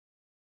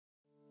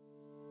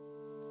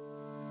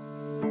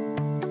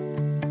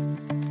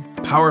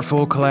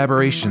Powerful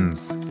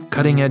collaborations,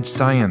 cutting-edge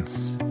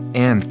science,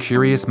 and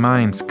curious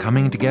minds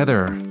coming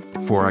together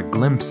for a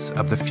glimpse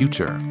of the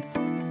future.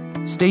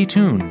 Stay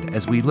tuned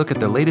as we look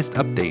at the latest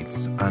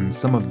updates on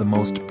some of the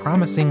most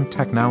promising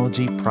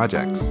technology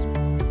projects.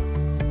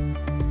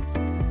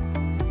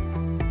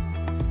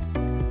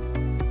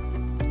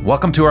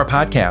 Welcome to our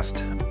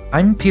podcast.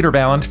 I'm Peter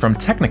Ballant from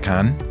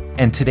Technicon,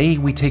 and today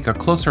we take a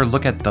closer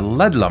look at the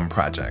LEDLUM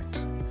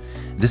project.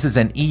 This is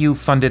an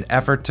EU-funded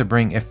effort to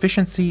bring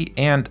efficiency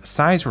and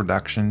size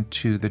reduction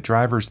to the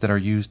drivers that are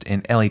used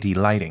in LED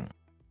lighting.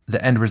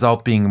 The end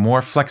result being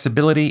more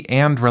flexibility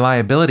and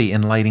reliability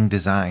in lighting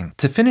design.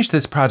 To finish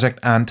this project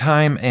on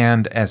time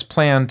and as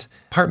planned,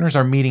 partners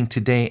are meeting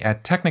today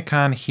at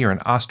Technicon here in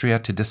Austria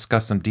to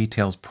discuss some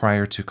details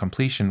prior to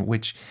completion,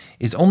 which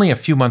is only a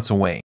few months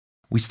away.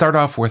 We start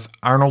off with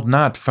Arnold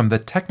Knott from the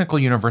Technical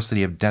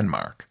University of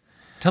Denmark.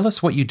 Tell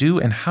us what you do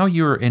and how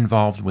you're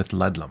involved with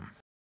LEDLUM.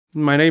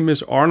 My name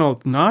is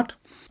Arnold Knott.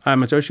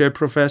 I'm associate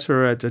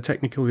professor at the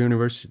Technical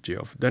University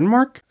of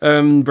Denmark,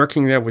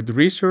 working there with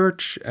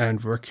research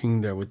and working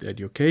there with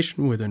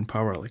education within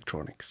power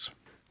electronics.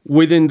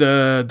 Within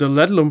the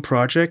LEDLUM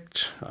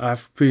project,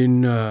 I've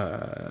been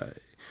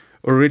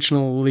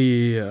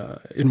originally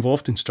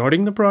involved in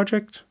starting the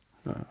project.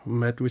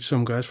 Met with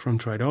some guys from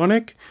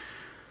Tridonic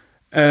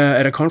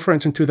at a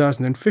conference in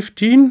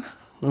 2015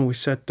 when we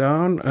sat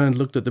down and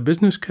looked at the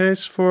business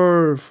case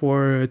for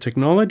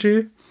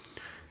technology,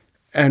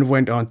 and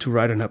went on to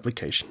write an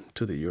application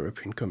to the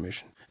European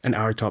Commission. And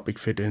our topic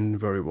fit in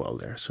very well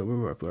there, so we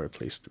were very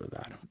pleased with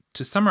that.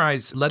 To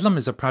summarize, LEDLUM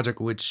is a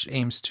project which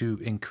aims to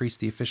increase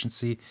the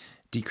efficiency,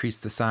 decrease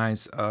the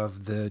size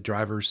of the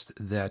drivers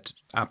that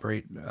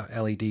operate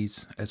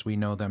LEDs as we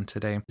know them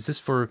today. Is this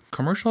for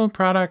commercial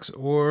products,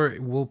 or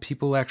will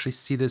people actually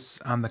see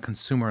this on the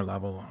consumer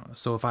level?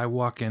 So if I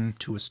walk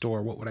into a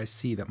store, what would I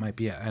see that might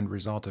be an end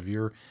result of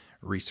your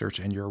research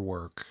and your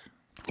work?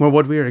 Well,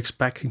 what we are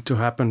expecting to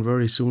happen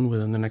very soon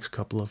within the next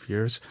couple of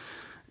years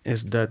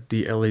is that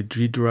the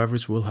LED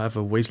drivers will have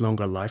a way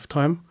longer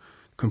lifetime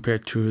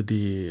compared to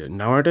the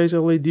nowadays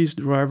LED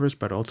drivers,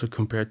 but also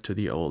compared to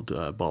the old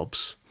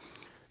bulbs.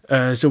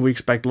 So we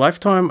expect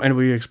lifetime, and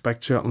we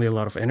expect certainly a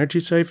lot of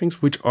energy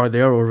savings, which are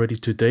there already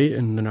today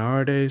in the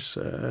nowadays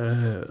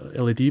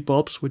LED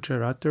bulbs, which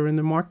are out there in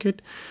the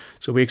market.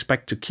 So we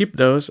expect to keep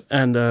those,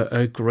 and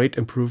a great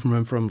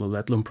improvement from the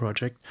LEDLUM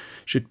project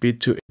should be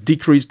to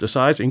decrease the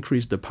size,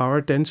 increase the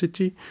power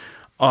density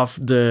of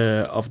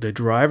the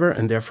driver,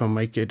 and therefore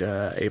make it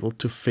able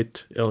to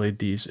fit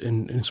LEDs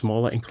in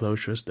smaller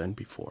enclosures than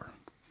before.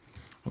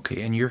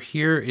 Okay, and you're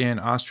here in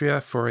Austria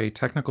for a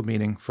technical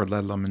meeting for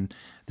LEDLUM, and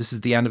this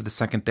is the end of the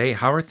second day.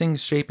 How are things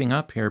shaping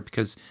up here?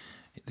 Because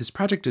this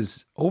project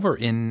is over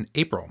in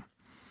April.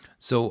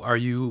 So are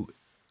you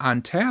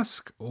on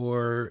task,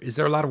 or is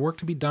there a lot of work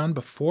to be done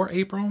before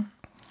April?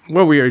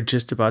 Well, we are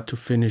just about to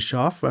finish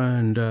off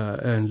and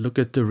look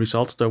at the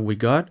results that we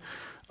got.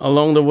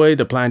 Along the way,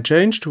 the plan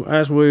changed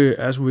as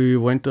we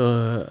went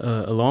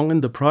along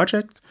in the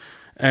project.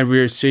 And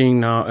we're seeing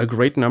now a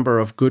great number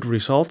of good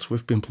results.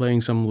 We've been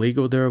playing some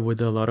Lego there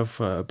with a lot of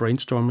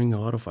brainstorming, a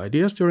lot of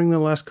ideas during the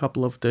last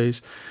couple of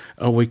days.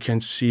 We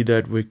can see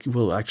that we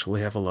will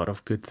actually have a lot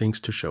of good things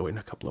to show in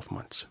a couple of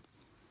months.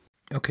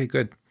 Okay,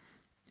 good.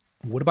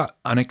 What about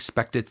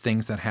unexpected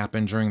things that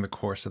happened during the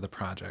course of the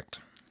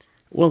project?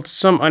 Well,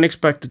 some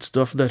unexpected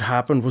stuff that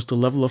happened was the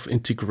level of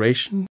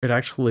integration. It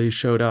actually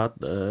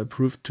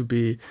proved to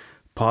be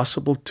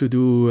possible to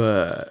do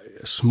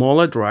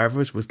smaller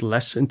drivers with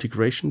less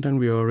integration than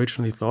we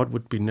originally thought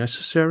would be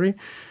necessary.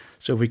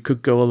 So we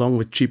could go along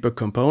with cheaper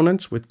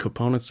components, with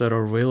components that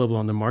are available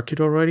on the market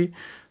already.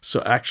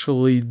 So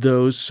actually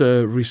those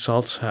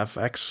results have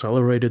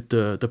accelerated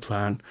the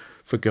plan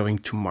for going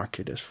to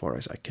market as far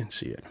as I can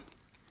see it.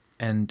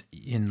 And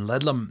in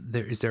LEDLUM,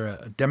 is there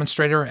a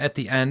demonstrator at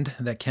the end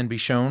that can be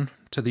shown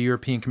to the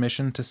European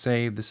Commission to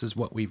say this is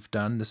what we've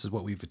done, this is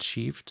what we've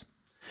achieved?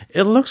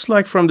 It looks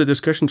like from the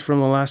discussions from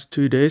the last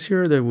 2 days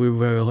here that we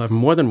will have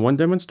more than one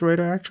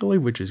demonstrator actually,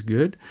 which is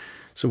good.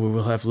 So we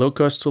will have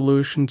low-cost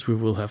solutions, we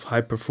will have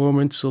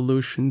high-performance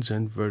solutions,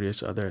 and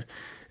various other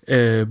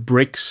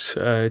bricks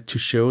to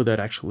show that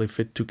actually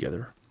fit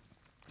together.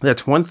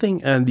 That's one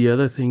thing, and the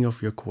other thing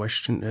of your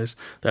question is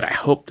that I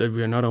hope that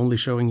we are not only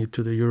showing it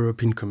to the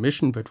European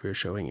Commission, but we are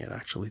showing it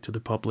actually to the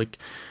public,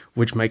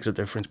 which makes a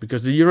difference.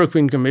 Because the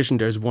European Commission,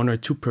 there's one or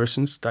two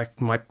persons that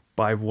might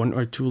buy one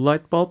or two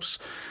light bulbs,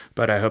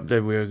 but I hope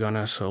that we're going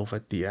to solve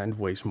at the end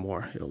ways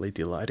more LED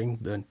lighting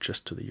than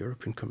just to the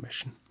European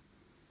Commission.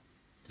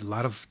 A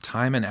lot of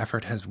time and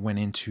effort has went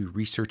into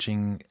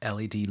researching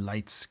LED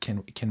lights.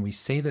 Can we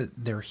say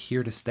that they're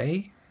here to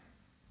stay?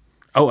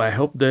 Oh, I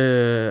hope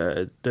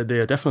that they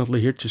are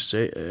definitely here to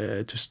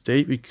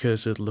stay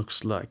because it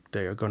looks like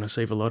they are going to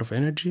save a lot of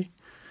energy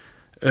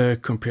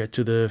compared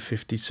to the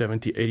 50,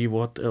 70, 80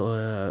 watt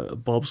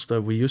bulbs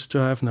that we used to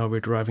have. Now we're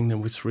driving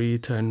them with 3,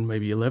 10,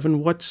 maybe 11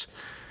 watts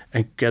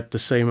and get the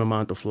same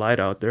amount of light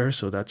out there.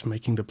 So that's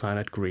making the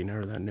planet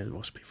greener than it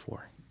was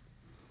before.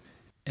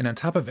 And on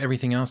top of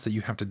everything else that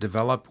you have to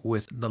develop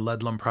with the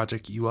LEDLUM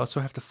project, you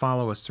also have to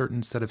follow a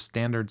certain set of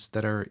standards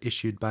that are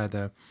issued by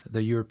the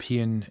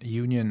European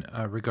Union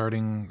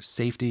regarding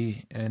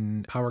safety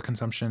and power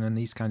consumption and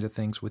these kinds of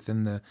things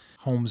within the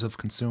homes of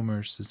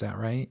consumers. Is that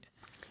right?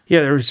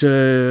 Yeah, there's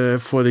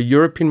for the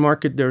European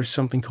market, there's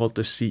something called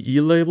the CE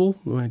label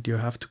that you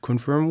have to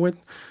confirm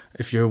with.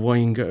 If you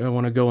want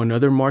to go in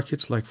other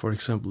markets, like for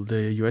example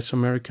the US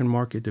American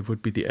market, it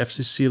would be the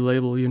FCC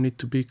label you need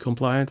to be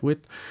compliant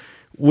with.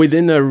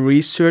 Within a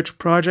research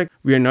project,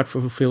 we are not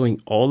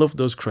fulfilling all of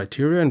those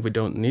criteria, and we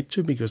don't need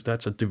to because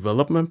that's a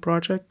development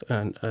project,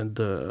 and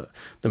the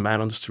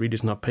man on the street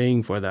is not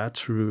paying for that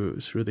through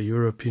the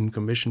European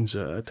Commission's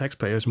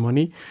taxpayers'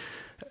 money.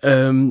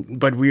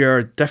 But we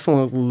are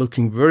definitely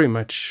looking very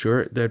much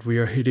sure that we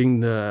are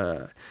hitting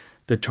the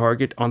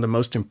target on the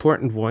most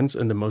important ones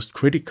and the most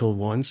critical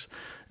ones,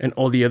 and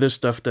all the other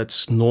stuff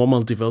that's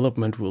normal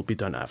development will be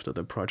done after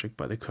the project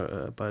by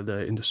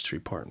the industry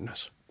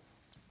partners.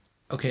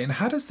 Okay, and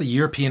how does the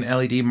European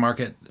LED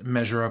market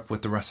measure up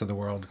with the rest of the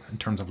world in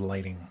terms of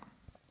lighting?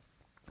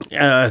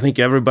 I think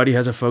everybody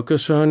has a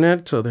focus on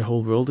it, so the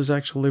whole world is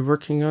actually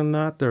working on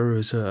that. There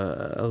is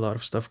a lot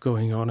of stuff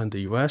going on in the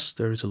US.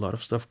 There is a lot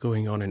of stuff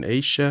going on in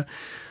Asia.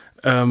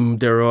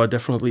 There are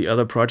definitely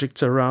other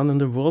projects around in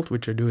the world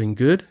which are doing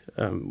good,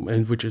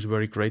 and which is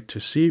very great to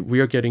see.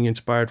 We are getting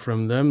inspired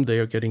from them. They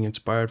are getting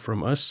inspired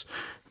from us.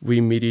 We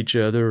meet each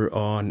other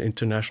on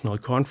international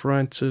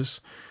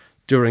conferences.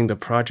 During the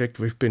project,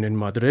 we've been in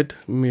Madrid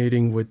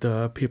meeting with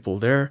people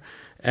there,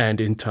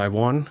 and in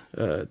Taiwan.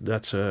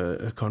 That's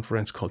a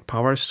conference called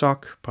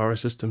PowerSoc, Power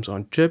Systems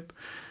on Chip,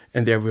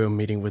 and there we're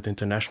meeting with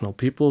international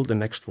people. The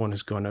next one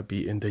is going to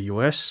be in the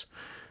US.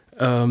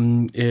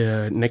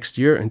 Next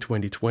year, in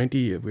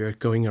 2020, we are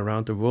going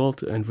around the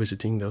world and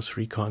visiting those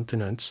 3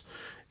 continents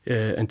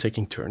and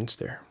taking turns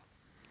there.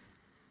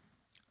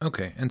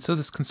 Okay, and so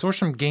this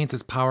consortium gains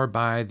its power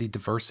by the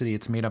diversity.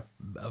 It's made up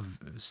of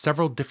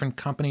several different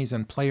companies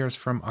and players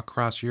from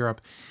across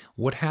Europe.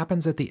 What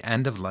happens at the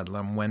end of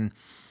LEDLUM when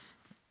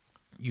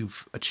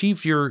you've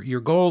achieved your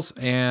goals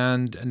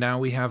and now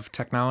we have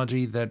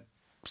technology that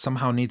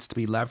somehow needs to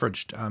be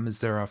leveraged? Is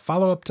there a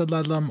follow-up to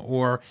LEDLUM,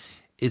 or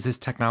is this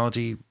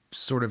technology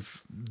sort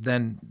of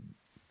then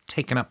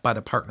taken up by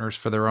the partners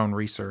for their own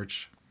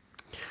research?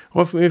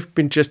 Well, we've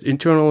been just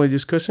internally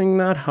discussing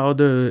that, how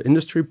the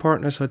industry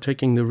partners are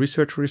taking the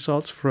research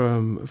results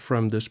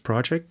from this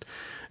project.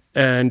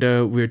 And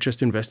we're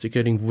just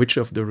investigating which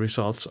of the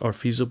results are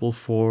feasible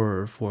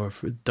for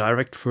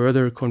direct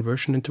further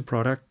conversion into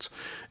products,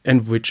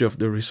 and which of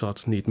the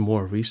results need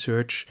more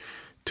research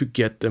to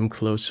get them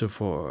closer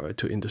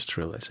to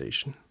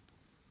industrialization.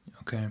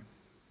 Okay.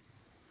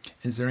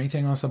 Is there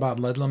anything else about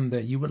LEDLUM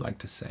that you would like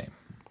to say?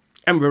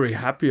 I'm very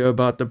happy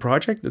about the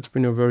project. It's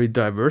been a very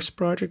diverse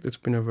project. It's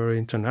been a very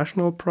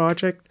international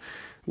project.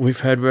 We've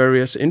had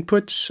various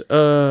inputs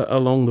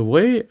along the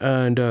way,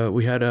 and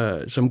we had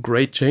some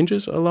great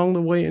changes along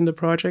the way in the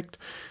project.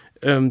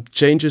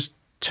 Changes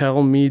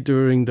tell me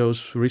during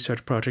those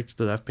research projects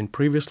that I've been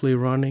previously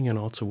running, and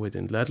also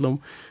within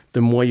LEDLUM,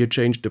 the more you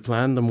change the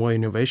plan, the more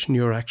innovation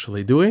you're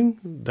actually doing.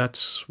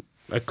 That's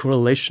a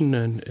correlation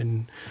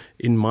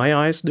in my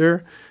eyes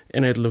there,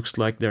 and it looks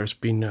like there's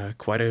been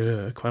quite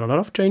a lot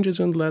of changes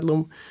in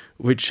LEDLUM,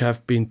 which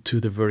have been to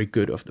the very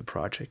good of the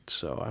project.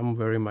 So I'm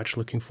very much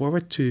looking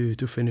forward to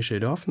finish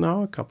it off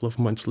now. A couple of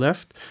months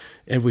left,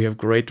 and we have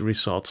great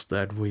results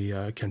that we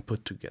can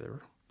put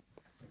together.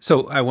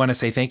 So I want to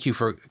say thank you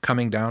for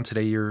coming down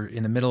today. You're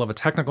in the middle of a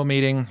technical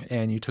meeting,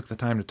 and you took the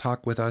time to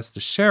talk with us to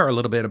share a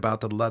little bit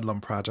about the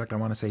LEDLUM project. I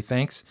want to say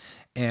thanks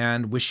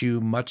and wish you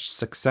much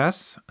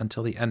success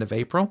until the end of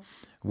April,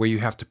 where you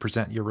have to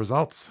present your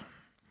results.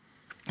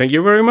 Thank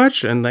you very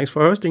much, and thanks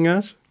for hosting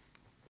us.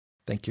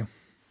 Thank you.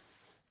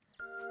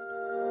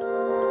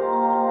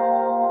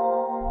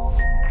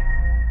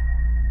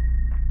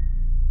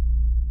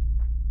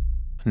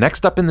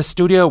 Next up in the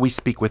studio, we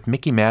speak with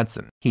Mickey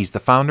Madsen. He's the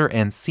founder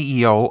and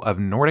CEO of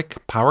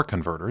Nordic Power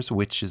Converters,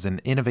 which is an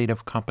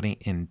innovative company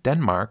in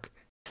Denmark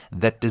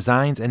that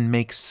designs and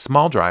makes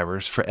small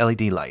drivers for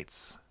LED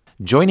lights.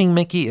 Joining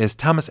Mickey is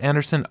Thomas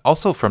Anderson,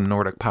 also from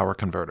Nordic Power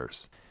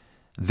Converters.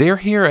 They're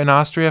here in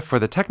Austria for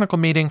the technical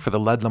meeting for the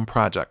LEDLUM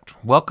project.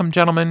 Welcome,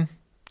 gentlemen.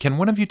 Can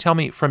one of you tell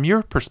me, from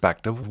your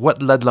perspective, what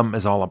LEDLUM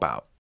is all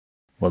about?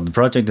 Well, the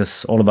project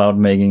is all about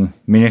making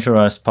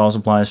miniaturized power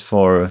supplies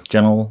for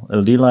general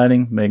LED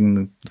lighting,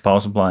 making the power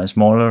supply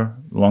smaller,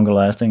 longer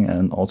lasting,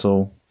 and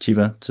also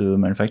cheaper to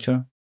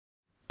manufacture.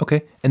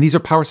 Okay, and these are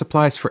power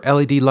supplies for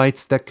LED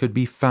lights that could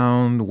be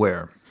found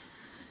where?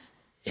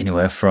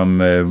 Anywhere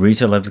from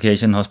retail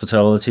application,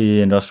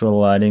 hospitality, industrial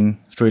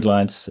lighting, street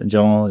lights in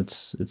general.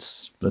 It's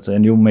let's say a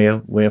new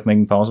way of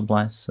making power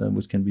supplies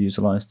which can be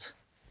utilized.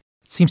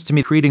 It seems to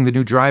me creating the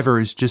new driver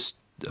is just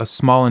a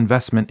small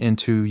investment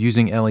into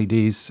using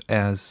LEDs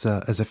as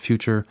a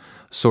future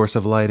source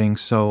of lighting.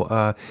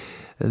 So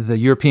the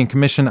European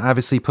Commission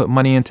obviously put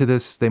money into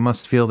this. They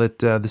must feel that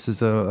this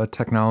is a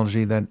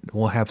technology that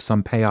will have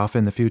some payoff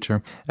in the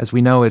future. As we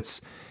know,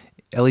 it's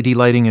LED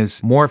lighting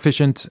is more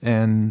efficient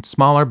and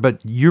smaller, but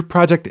your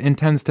project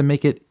intends to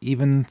make it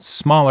even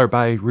smaller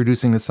by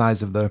reducing the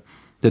size of the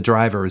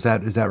driver. Is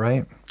that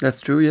right? That's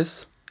true,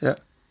 yes. Yeah.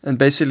 And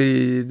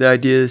basically the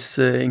idea is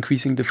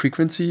increasing the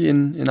frequency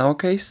in our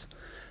case,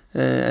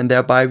 and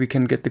thereby we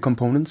can get the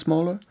components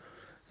smaller,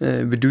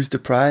 reduce the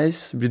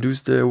price,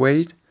 reduce the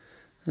weight.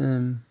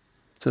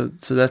 So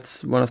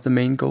that's one of the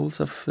main goals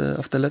of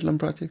the LEDLUM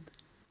project.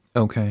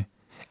 Okay.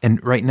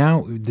 And right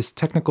now, this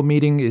technical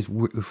meeting is,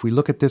 if we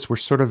look at this, we're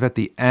sort of at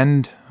the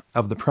end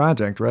of the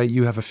project, right?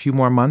 You have a few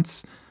more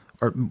months,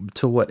 or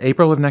till what,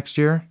 April of next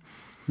year?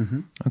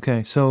 Mm-hmm.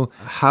 Okay. So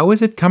how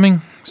is it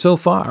coming so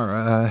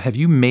far? Have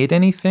you made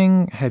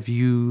anything? Have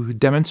you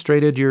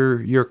demonstrated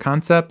your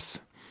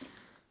concepts?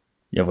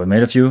 Yeah, we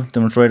made a few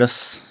demonstrators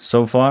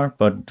so far,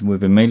 but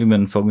we've mainly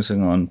been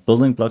focusing on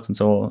building blocks and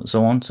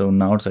so on. So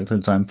now it's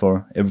actually time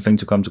for everything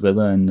to come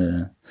together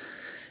and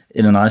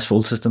in a nice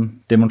full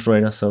system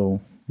demonstrator. So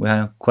we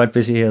are quite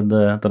busy here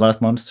the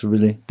last months to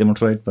really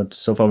demonstrate, but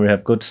so far we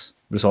have good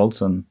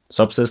results on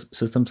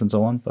subsystems and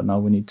so on. But now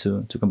we need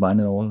to combine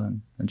it all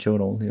and show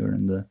it all here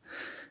in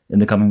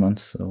the coming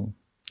months. So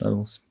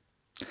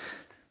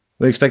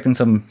we're expecting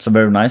some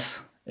very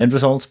nice end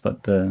results,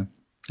 but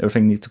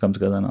everything needs to come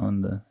together now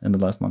in the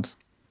last month.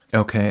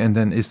 Okay, and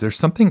then is there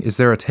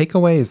a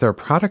takeaway? Is there a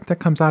product that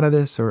comes out of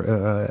this, or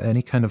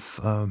any kind of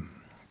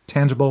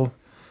tangible?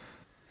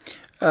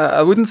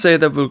 I wouldn't say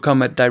that will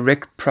come a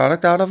direct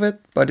product out of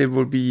it, but it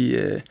will be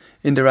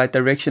in the right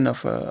direction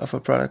of a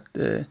product,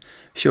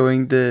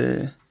 showing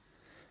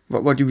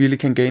what you really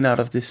can gain out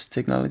of this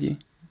technology.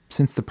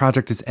 Since the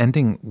project is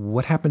ending,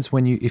 what happens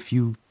if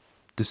you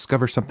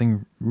discover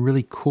something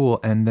really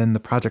cool and then the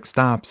project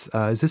stops?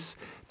 Is this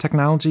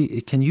technology,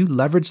 can you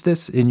leverage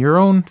this in your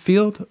own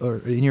field or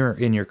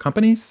in your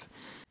companies?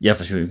 Yeah,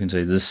 for sure. You can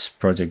say this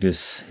project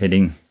is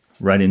heading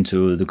right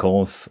into the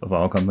core of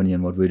our company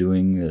and what we're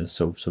doing,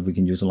 so we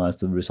can utilize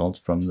the results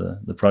from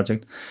the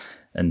project.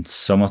 And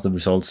some of the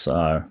results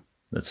are,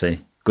 let's say,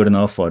 good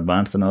enough or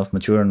advanced enough,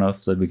 mature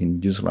enough that we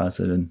can utilize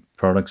it in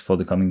products for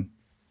the coming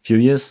few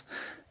years.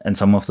 And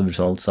some of the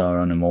results are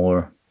on a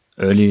more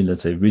early,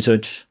 let's say,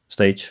 research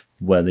stage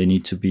where they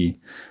need to be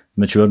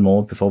matured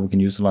more before we can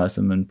utilize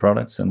them in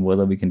products. And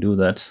whether we can do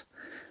that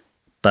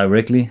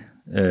directly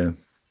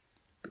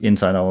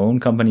inside our own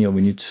company, or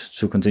we need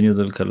to continue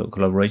the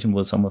collaboration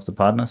with some of the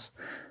partners,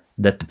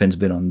 that depends a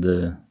bit on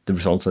the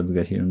results that we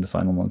get here in the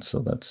final months. So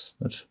that's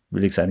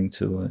really exciting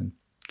to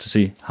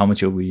see how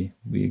mature we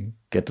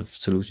get the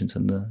solutions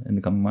in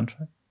the coming months.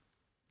 Right?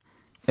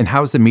 And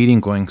how's the meeting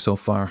going so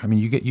far? I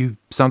mean,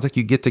 sounds like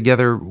you get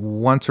together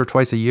once or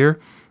twice a year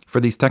for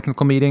these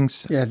technical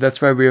meetings. Yeah,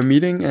 that's where we are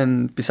meeting,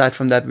 and beside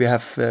from that, we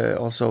have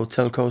also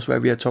telcos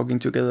where we are talking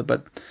together.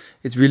 But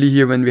it's really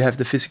here when we have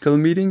the physical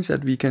meetings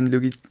that we can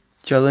look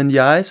each other in the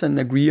eyes and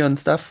agree on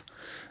stuff.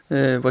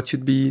 What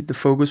should be the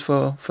focus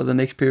for the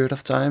next period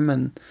of time,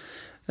 and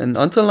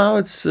until now,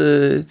 it's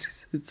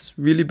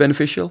really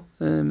beneficial.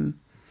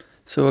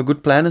 So a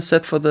good plan is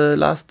set for the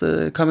last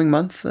coming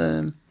month,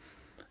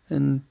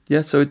 and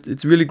yeah, so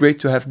it's really great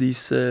to have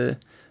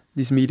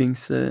these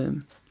meetings.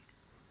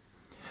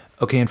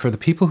 Okay, and for the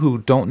people who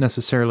don't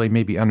necessarily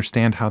maybe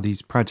understand how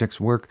these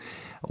projects work,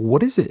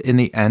 what is it in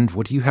the end?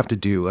 What do you have to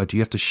do? Do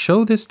you have to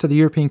show this to the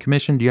European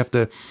Commission? Do you have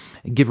to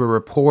give a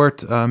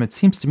report? It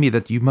seems to me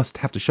that you must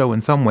have to show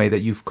in some way that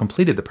you've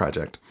completed the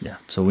project. Yeah,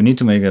 so we need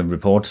to make a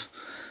report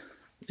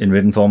in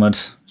written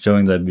format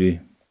showing that we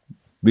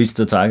reached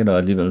the target, or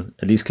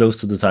at least close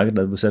to the target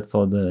that we set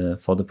for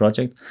the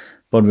project.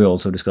 But we're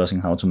also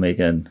discussing how to make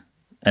an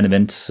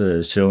event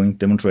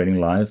demonstrating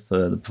live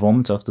the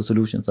performance of the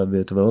solutions that we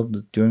have developed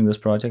during this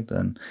project.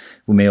 And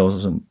we may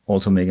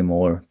also make a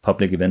more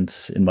public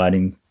event,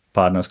 inviting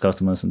partners,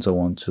 customers, and so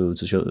on to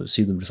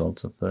see the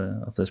results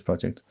of this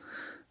project.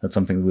 That's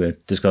something we're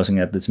discussing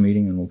at this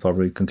meeting, and we'll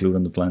probably conclude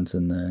on the plans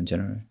in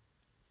January.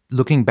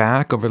 Looking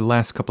back over the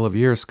last couple of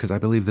years, because I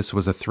believe this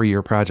was a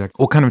 3-year project,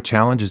 what kind of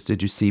challenges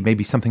did you see?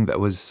 Maybe something that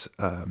was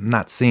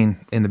not seen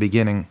in the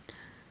beginning.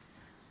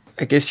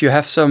 I guess you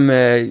have some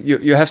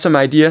you have some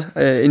idea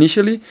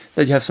initially,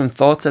 that you have some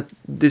thoughts that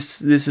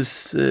this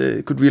is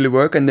could really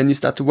work, and then you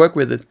start to work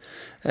with it,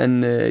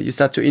 and you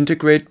start to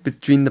integrate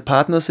between the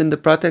partners in the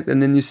project,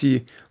 and then you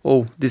see,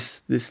 oh,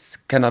 this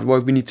cannot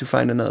work. We need to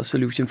find another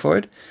solution for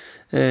it,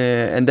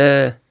 and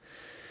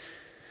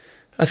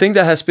I think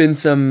there has been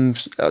some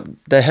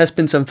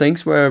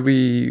things where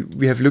we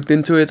have looked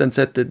into it and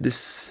said that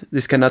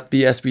this cannot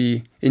be as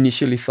we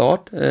initially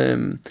thought.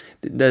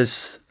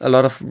 There's a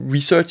lot of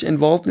research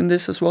involved in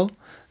this as well,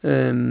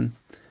 and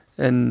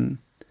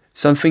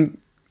something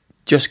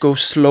just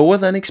goes slower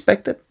than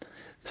expected.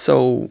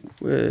 So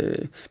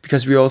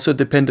because we also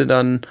depended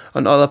on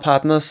other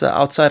partners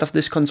outside of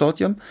this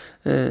consortium,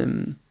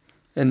 and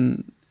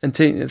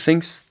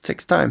things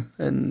takes time,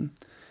 and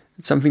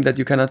it's something that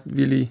you cannot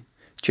really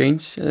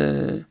change,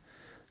 and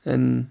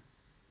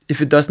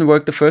if it doesn't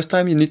work the first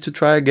time, you need to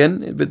try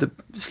again with a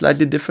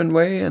slightly different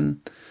way, and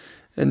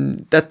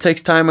that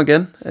takes time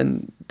again,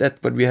 and that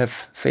what we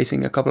have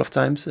facing a couple of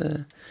times.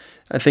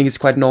 I think it's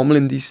quite normal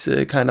in these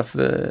kind of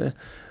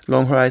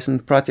long horizon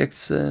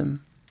projects.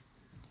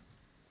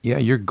 Yeah,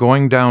 you're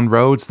going down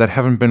roads that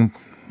haven't been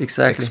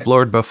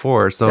explored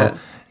before. So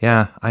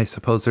yeah, I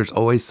suppose there's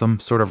always some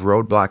sort of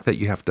roadblock that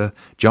you have to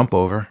jump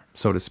over,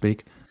 so to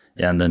speak.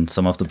 Yeah, and then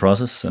some of the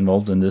process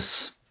involved in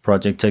this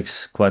project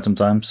takes quite some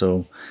time.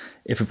 So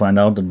if we find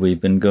out that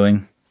we've been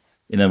going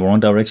in a wrong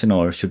direction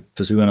or should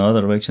pursue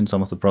another direction,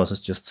 some of the process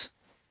just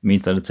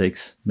means that it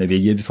takes maybe a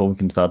year before we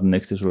can start the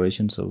next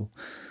iteration. So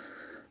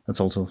that's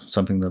also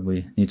something that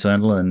we need to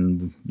handle.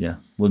 And yeah,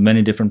 with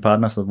many different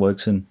partners that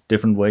works in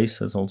different ways,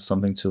 that's also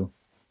something to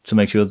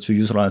make sure to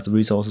utilize the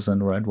resources in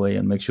the right way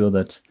and make sure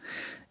that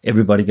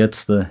everybody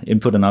gets the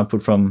input and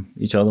output from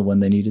each other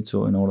when they need it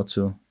to, in order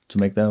to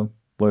make their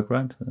work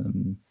right.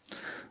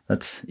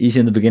 That's easy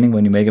in the beginning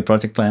when you make a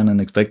project plan and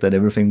expect that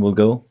everything will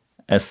go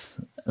as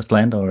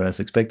planned or as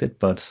expected.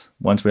 But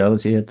once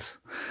reality hits,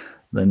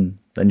 then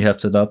you have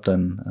to adapt,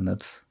 and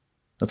that's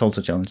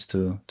also a challenge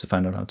to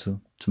find out how to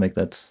make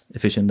that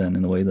efficient and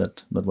in a way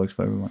that works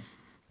for everyone.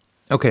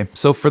 Okay,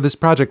 so for this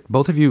project,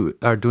 both of you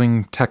are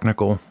doing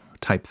technical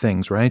type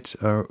things, right?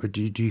 Or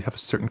do you have a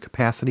certain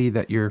capacity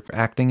that you're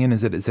acting in?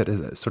 Is it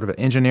a sort of an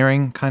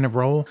engineering kind of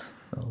role?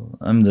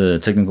 I'm the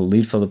technical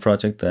lead for the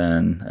project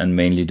and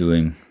mainly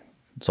doing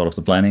sort of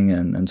the planning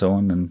and so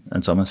on.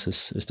 And Thomas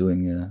is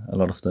doing a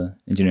lot of the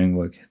engineering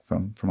work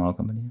from our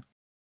company.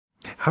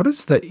 How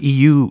does the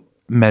EU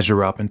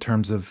measure up in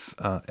terms of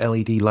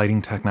LED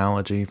lighting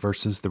technology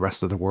versus the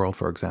rest of the world,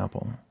 for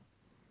example?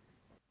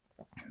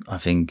 I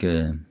think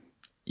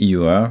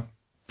EU are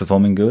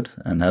performing good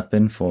and have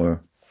been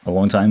for a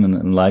long time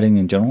in lighting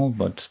in general,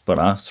 but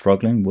are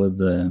struggling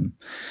with, or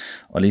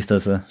at least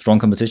there's a strong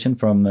competition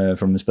from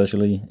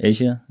especially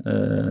Asia,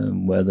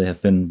 where they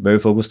have been very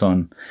focused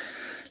on,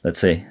 let's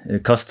say,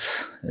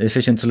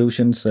 cost-efficient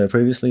solutions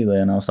previously. They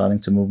are now starting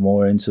to move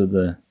more into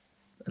the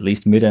at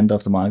least mid-end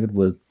of the market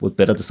with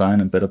better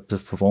design and better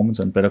performance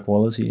and better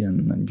quality,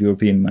 and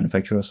European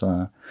manufacturers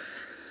are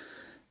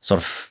sort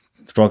of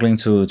struggling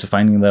to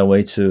finding their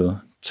way to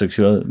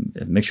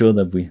make sure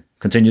that we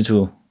continue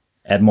to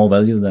add more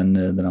value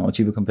than our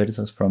cheaper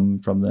competitors from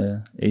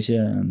the Asia,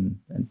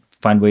 and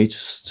find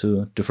ways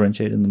to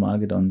differentiate in the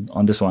market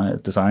on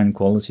design,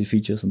 quality,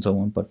 features, and so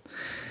on. But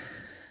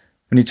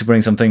we need to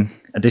bring something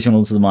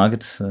additional to the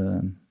market.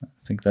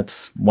 I think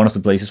that's one of the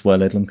places where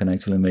LEDLUM can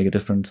actually make a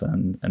difference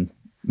and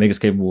make us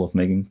capable of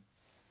making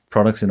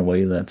products in a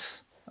way that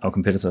our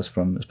competitors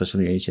from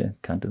especially Asia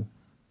can't do.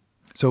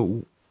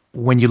 So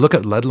when you look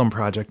at LEDLUM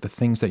project, the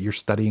things that you're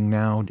studying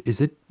now, is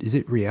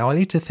it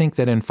reality to think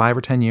that in 5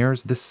 or 10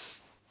 years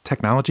this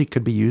technology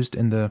could be used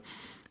in the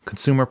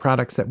consumer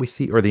products that we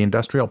see or the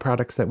industrial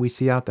products that we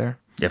see out there?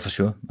 Yeah, for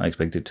sure. I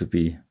expect it to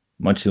be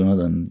much sooner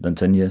than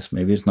 10 years.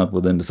 Maybe it's not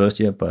within the first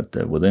year, but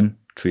within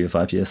 3 or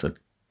 5 years,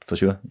 for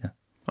sure, yeah.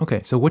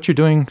 Okay, so what you're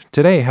doing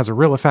today has a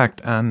real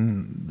effect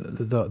on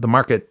the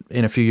market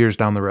in a few years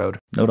down the road.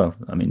 No doubt.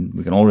 I mean,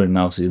 we can already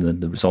now see that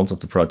the results of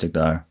the project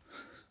are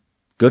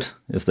good.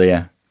 If they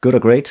are good or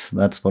great,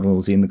 that's what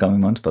we'll see in the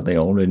coming months, but they are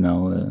already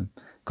now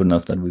good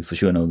enough that we for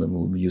sure know that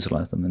we'll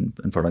utilize them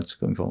in products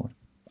going forward.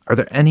 Are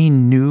there any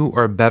new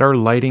or better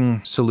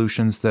lighting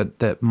solutions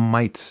that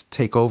might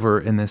take over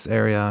in this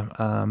area,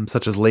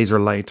 such as laser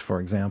light,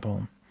 for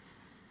example?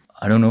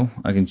 I don't know.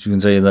 You can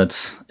say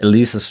that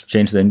LEDs has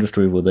changed the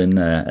industry within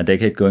a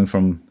decade, going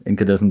from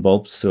incandescent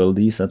bulbs to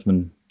LEDs. That's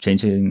been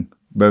changing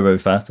very, very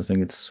fast. I think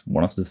it's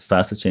one of the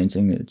fastest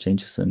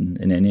changes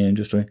in any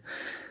industry.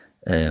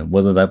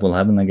 Whether that will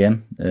happen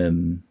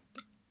again,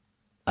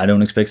 I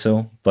don't expect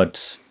so.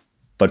 But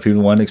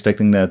people weren't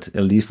expecting that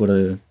LEDs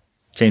would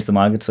change the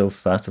market so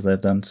fast as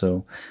they've done.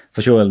 So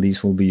for sure,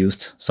 LEDs will be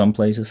used some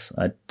places.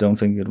 I don't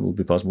think it will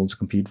be possible to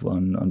compete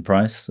on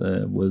price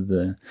with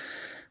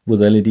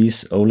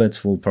LEDs.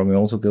 OLEDs will probably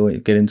also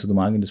get into the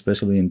market,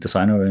 especially in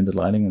designer-oriented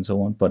lighting and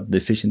so on. But the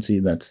efficiency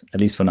that, at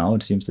least for now,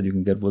 it seems that you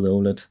can get with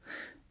OLED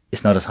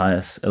is not as high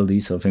as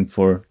LEDs. So I think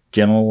for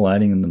general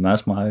lighting in the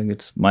mass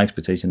market, my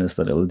expectation is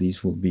that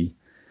LEDs will be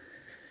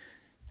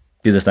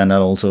the standard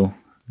also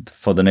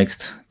for the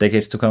next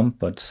decades to come.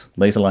 But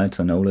laser lights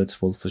and OLEDs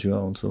will for sure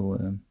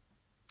also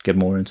get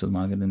more into the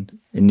market in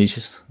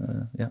niches.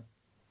 Yeah.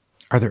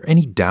 Are there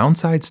any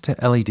downsides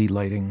to LED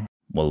lighting?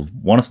 Well,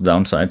 one of the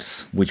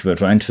downsides which we're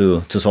trying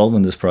to solve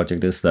in this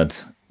project is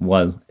that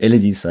while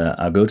LEDs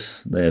are good,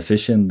 they're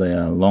efficient, they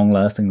are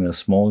long-lasting, they're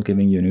small,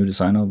 giving you new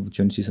design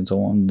opportunities and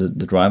so on,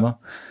 the driver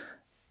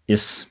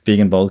is big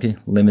and bulky,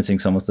 limiting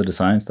some of the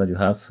designs that you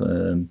have.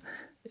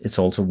 It's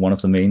also one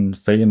of the main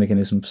failure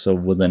mechanisms. So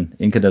with an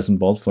incandescent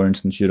bulb, for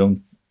instance, you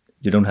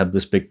don't have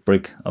this big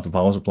brick of a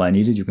power supply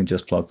needed. You can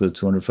just plug the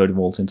 230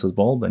 volts into the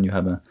bulb and you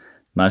have a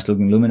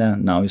nice-looking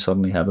luminaire. Now you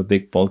suddenly have a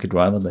big bulky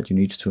driver that you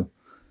need to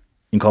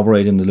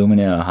incorporate in the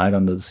luminaire or hide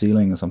under the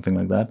ceiling or something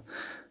like that.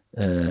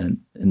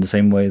 In the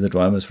same way, the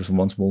driver is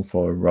responsible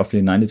for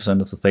roughly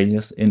 90% of the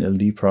failures in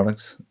LED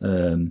products,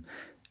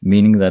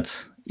 meaning that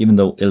even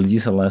though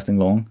LEDs are lasting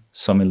long,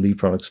 some LED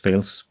products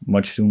fails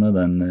much sooner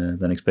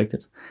than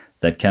expected.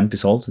 That can be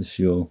solved if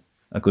you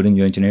good in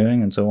your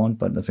engineering and so on.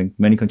 But I think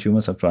many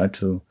consumers have tried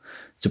to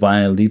buy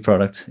an LED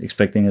product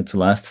expecting it to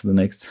last the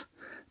next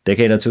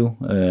decade or two,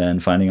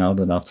 and finding out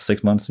that after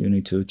 6 months you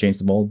need to change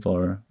the bulb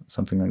or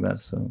something like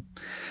that.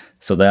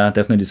 So there are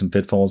definitely some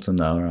pitfalls, and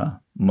there are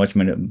much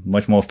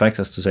more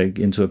factors to take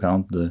into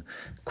account: the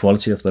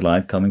quality of the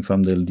light coming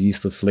from the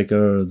LEDs, the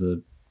flicker,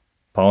 the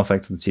power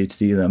factor, the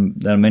GHD.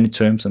 There are many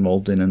terms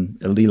involved in an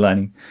LED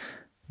lighting,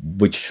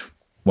 which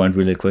weren't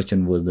really a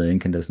question with the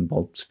incandescent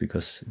bulbs,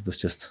 because it was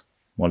just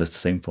more or less the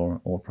same for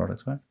all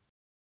products, right?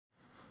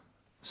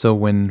 So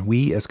when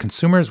we as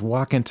consumers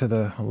walk into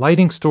the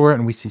lighting store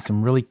and we see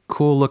some really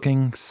cool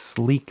looking,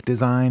 sleek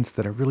designs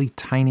that are really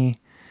tiny,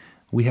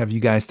 we have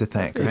you guys to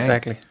thank, right?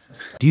 Exactly.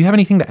 Do you have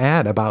anything to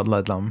add about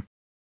LEDLUM? I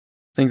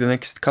think the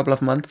next couple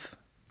of months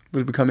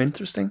will become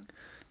interesting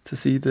to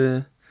see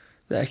the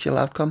actual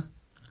outcome,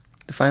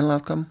 the final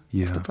outcome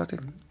of the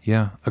project.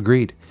 Yeah,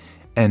 agreed.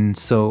 And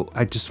so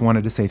I just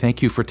wanted to say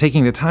thank you for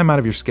taking the time out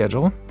of your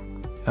schedule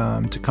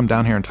to come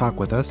down here and talk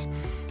with us.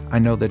 I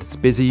know that it's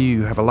busy,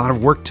 you have a lot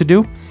of work to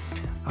do,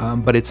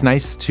 but it's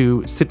nice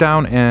to sit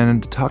down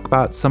and talk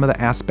about some of the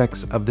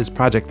aspects of this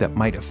project that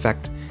might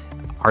affect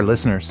our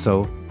listeners.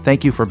 So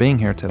thank you for being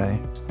here today.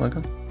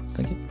 Welcome.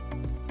 Thank you.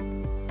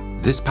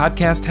 This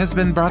podcast has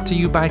been brought to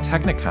you by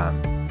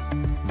Technicon.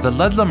 The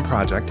LEDLUM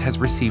project has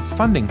received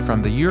funding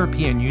from the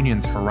European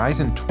Union's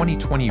Horizon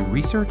 2020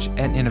 Research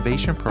and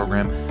Innovation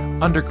Program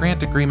under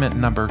grant agreement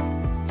number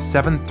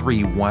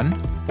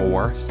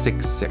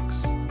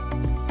 731466.